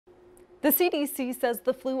The CDC says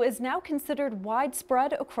the flu is now considered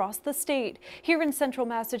widespread across the state. Here in central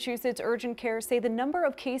Massachusetts, urgent care say the number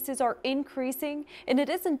of cases are increasing and it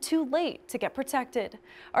isn't too late to get protected.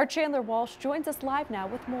 Our Chandler Walsh joins us live now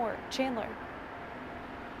with more. Chandler.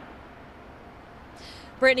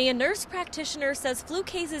 Brittany, a nurse practitioner, says flu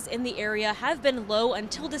cases in the area have been low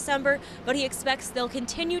until December, but he expects they'll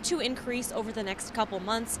continue to increase over the next couple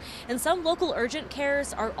months, and some local urgent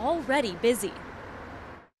cares are already busy.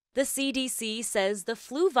 The CDC says the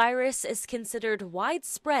flu virus is considered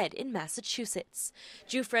widespread in Massachusetts.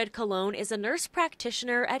 Jufred Cologne is a nurse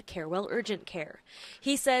practitioner at Carewell Urgent Care.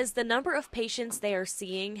 He says the number of patients they are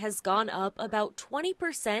seeing has gone up about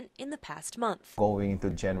 20% in the past month. Going into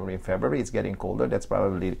January and February, it's getting colder. That's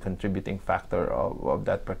probably the contributing factor of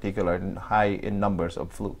that particular high in numbers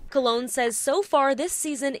of flu. Cologne says so far this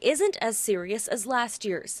season isn't as serious as last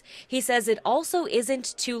year's. He says it also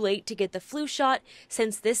isn't too late to get the flu shot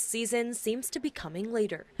since this season seems to be coming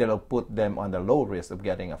later. That'll put them on the low risk of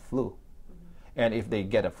getting a flu. And if they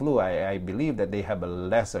get a flu, I believe that they have a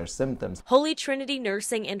lesser symptoms. Holy Trinity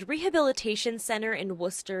Nursing and Rehabilitation Center in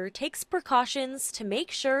Worcester takes precautions to make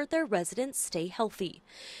sure their residents stay healthy.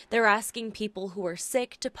 They're asking people who are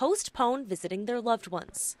sick to postpone visiting their loved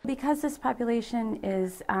ones. Because this population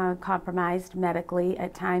is compromised medically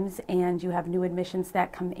at times, and you have new admissions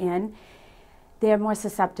that come in, they're more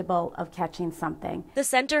susceptible of catching something. The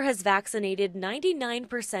center has vaccinated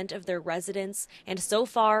 99% of their residents and so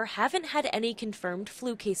far haven't had any confirmed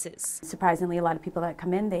flu cases. Surprisingly, a lot of people that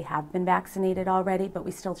come in, they have been vaccinated already, but we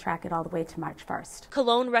still track it all the way to March 1st.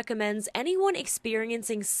 Cologne recommends anyone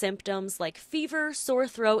experiencing symptoms like fever, sore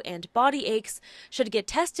throat, and body aches should get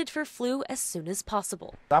tested for flu as soon as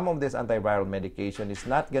possible. Some of this antiviral medication is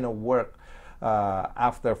not going to work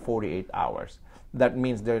after 48 hours. That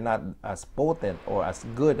means they're not as potent or as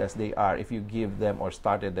good as they are if you give them or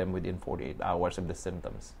started them within 48 hours of the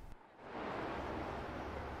symptoms.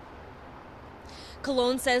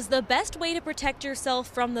 Cologne says the best way to protect yourself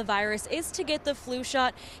from the virus is to get the flu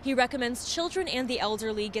shot. He recommends children and the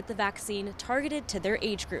elderly get the vaccine targeted to their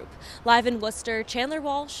age group. Live in Worcester, Chandler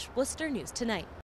Walsh, Worcester News Tonight.